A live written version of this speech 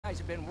guys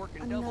have been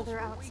working doubles Another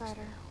for weeks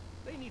outsider.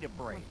 now. They need a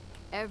break.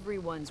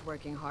 Everyone's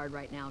working hard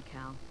right now,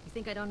 Cal. You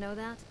think I don't know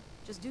that?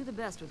 Just do the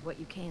best with what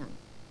you can.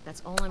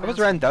 That's all I'm I was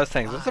asking. running those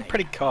things. Those are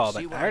pretty I'll cool,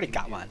 see but what I already can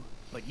got do. one.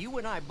 But you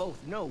and I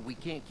both know we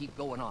can't keep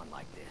going on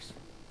like this.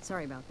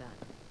 Sorry about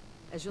that.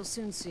 As you'll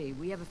soon see,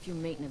 we have a few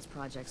maintenance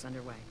projects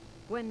underway.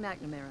 Gwen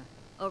McNamara,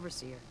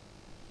 Overseer.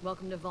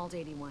 Welcome to Vault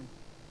 81.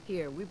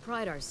 Here, we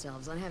pride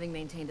ourselves on having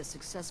maintained a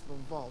successful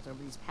vault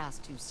over these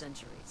past 2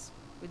 centuries.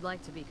 We'd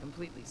like to be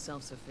completely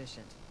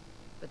self-sufficient,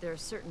 but there are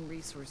certain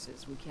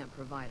resources we can't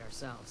provide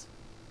ourselves.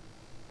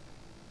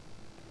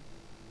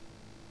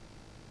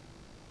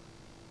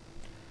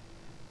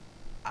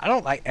 I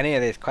don't like any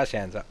of these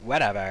questions, but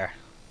whatever.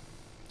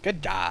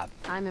 Good job.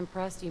 I'm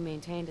impressed you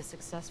maintained a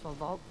successful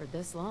vault for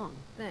this long.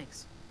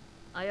 Thanks.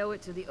 I owe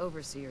it to the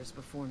Overseers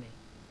before me,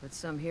 but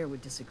some here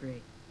would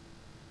disagree.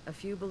 A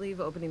few believe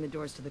opening the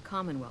doors to the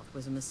Commonwealth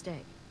was a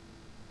mistake.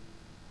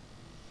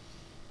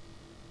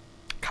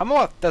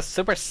 Commonwealth does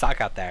super suck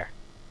out there.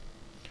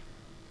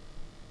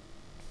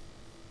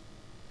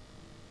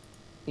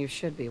 You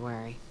should be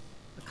wary.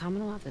 The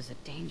Commonwealth is a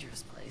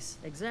dangerous place.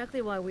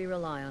 Exactly why we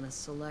rely on a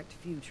select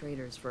few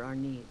traders for our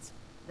needs.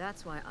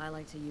 That's why I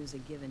like to use a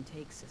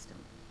give-and-take system.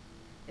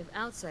 If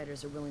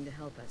outsiders are willing to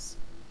help us,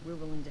 we're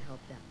willing to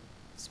help them.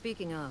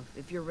 Speaking of,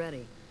 if you're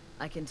ready,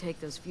 I can take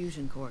those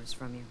fusion cores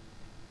from you.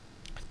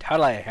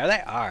 Totally. Here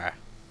they are.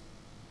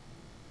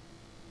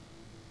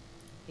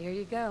 Here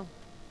you go.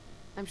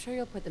 I'm sure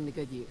you'll put them to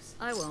good use.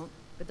 I won't,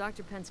 but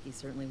Dr. Pensky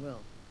certainly will.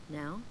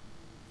 Now,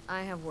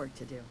 I have work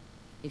to do.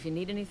 If you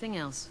need anything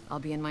else, I'll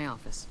be in my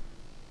office.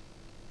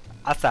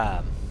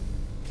 Awesome.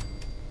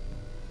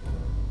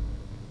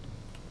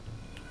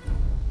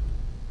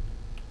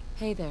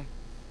 Hey there.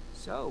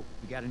 So,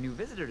 we got a new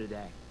visitor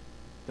today.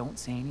 Don't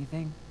say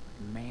anything.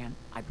 Man,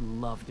 I'd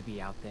love to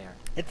be out there.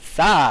 It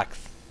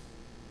sucks.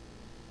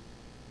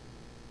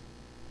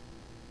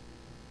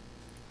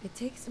 It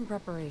takes some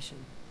preparation.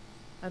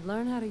 I'd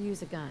learn how to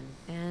use a gun,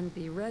 and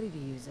be ready to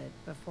use it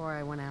before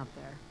I went out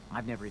there.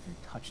 I've never even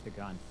touched a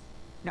gun.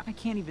 Now, I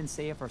can't even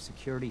say if our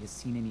security has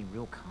seen any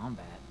real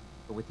combat.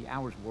 But with the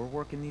hours we're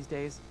working these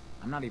days,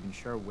 I'm not even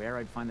sure where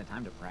I'd find the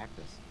time to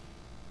practice.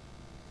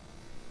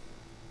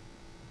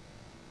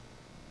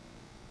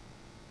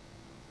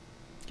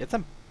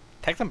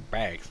 Take some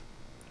breaks.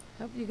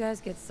 Hope you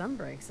guys get some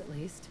breaks at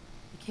least.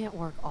 You can't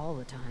work all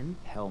the time.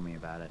 Tell me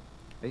about it.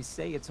 They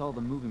say it's all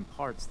the moving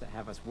parts that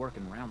have us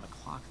working around the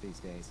clock these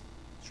days.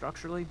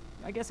 Structurally,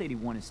 I guess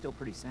 81 is still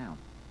pretty sound.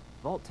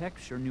 Vault Tech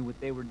sure knew what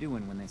they were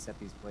doing when they set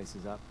these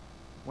places up.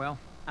 Well,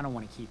 I don't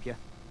want to keep you,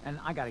 and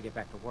I gotta get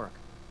back to work.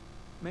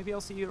 Maybe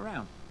I'll see you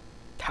around.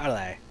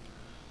 Totally.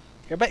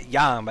 You're a bit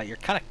young, but you're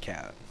kind of cute.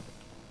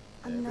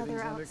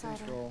 Another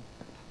outsider.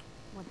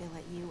 What'd they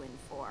let you in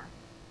for?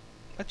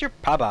 What's your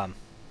problem?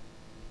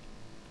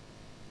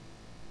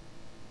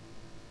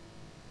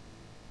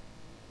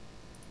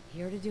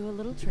 Here to do a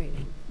little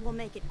trading. We'll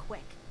make it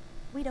quick.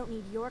 We don't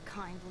need your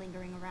kind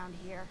lingering around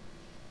here.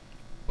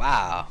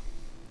 Wow.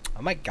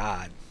 Oh my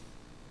god.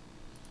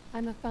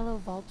 I'm a fellow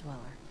vault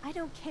dweller. I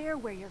don't care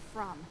where you're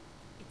from.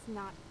 It's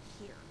not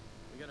here.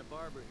 We got a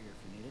barber here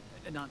if you need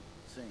it. Not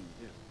saying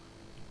you do.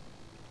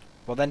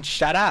 Well then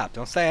shut up.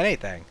 Don't say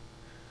anything.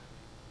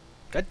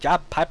 Good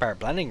job, Piper.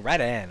 Blending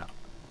right in.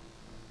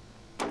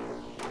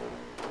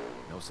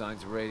 No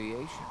signs of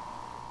radiation.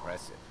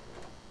 Impressive.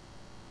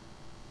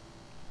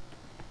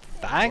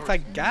 Thanks, I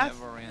guess.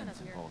 Never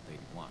ends in Vault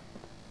 81.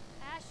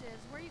 Ashes,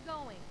 where are you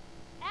going?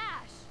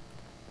 Ash!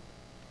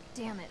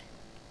 Damn it.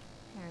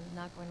 Aaron's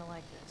not going to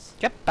like this.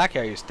 Get back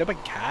here, you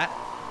stupid cat.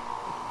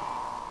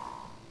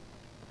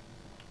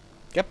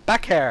 Get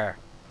back here.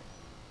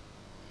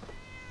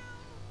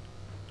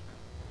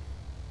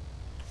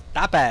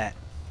 Stop it.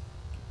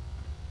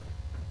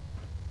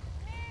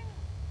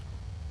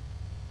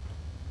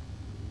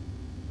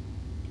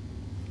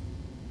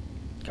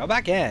 Go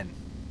back in.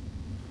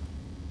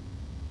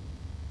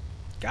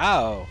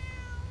 Go.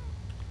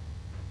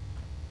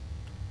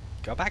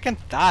 Go back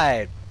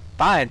inside.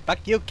 Fine, fuck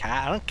you,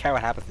 cat. I don't care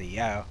what happens to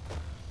you. Alright,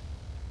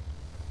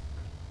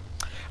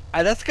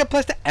 that's a good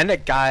place to end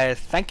it, guys.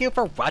 Thank you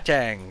for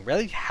watching.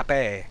 Really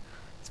happy.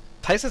 This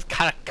place is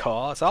kind of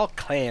cool. It's all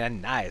clean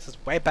and nice.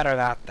 It's way better than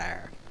out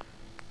there.